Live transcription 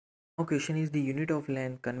Question is, the unit of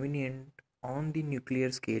length convenient on the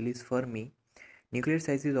nuclear scale is Fermi. Nuclear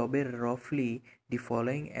sizes obey roughly the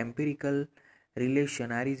following empirical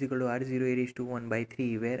relation: R is equal to R0 a raised to 1 by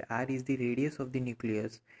 3, where R is the radius of the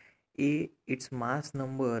nucleus, A its mass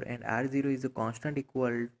number, and R0 is a constant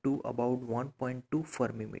equal to about 1.2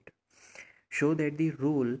 Fermi meter. Show that the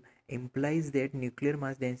rule implies that nuclear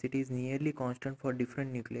mass density is nearly constant for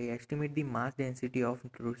different nuclei. Estimate the mass density of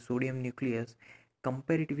sodium nucleus.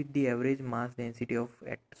 Compare it with the average mass density of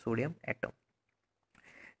sodium atom.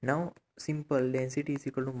 Now, simple, density is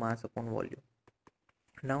equal to mass upon volume.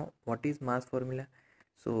 Now, what is mass formula?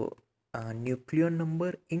 So, nucleon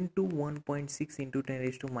number into 1.6 into 10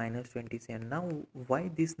 raised to minus 27. Now,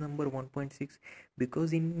 why this number 1.6?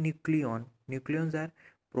 Because in nucleons are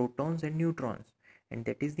protons and neutrons, and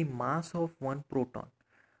that is the mass of one proton.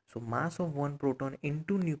 So, mass of one proton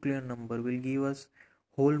into nucleon number will give us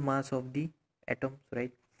whole mass of the atoms,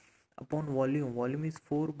 right? Upon volume is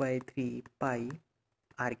 4 by 3 pi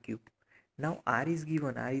r cube. Now R is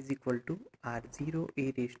given, R is equal to R0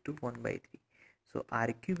 a raised to 1 by 3. So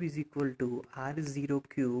R cube is equal to R0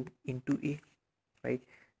 cube into A, right?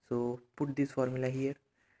 So put this formula here,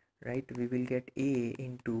 right? We will get A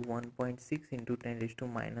into 1.6 into 10 raised to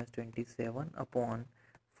minus 27 upon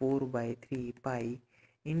 4 by 3 pi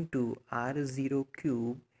into R0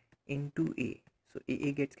 cube into A. So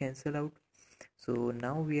A gets cancelled out. So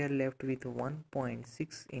now we are left with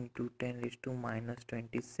 1.6 into 10 raised to minus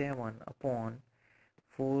 27 upon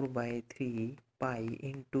 4 by 3 pi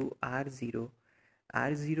into R0.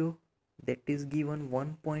 R0 that is given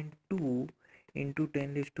 1.2 into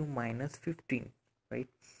 10 raised to minus 15, right?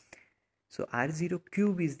 So R0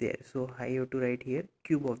 cube is there. So I have to write here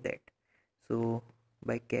cube of that. So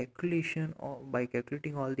by calculation or by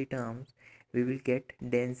calculating all the terms, we will get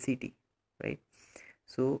density, right?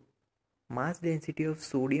 So mass density of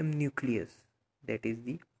sodium nucleus, that is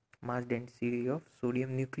the mass density of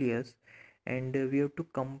sodium nucleus, and we have to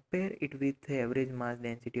compare it with the average mass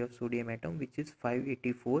density of sodium atom, which is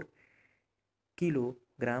 584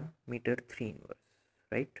 kilogram meter 3 inverse,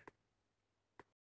 right?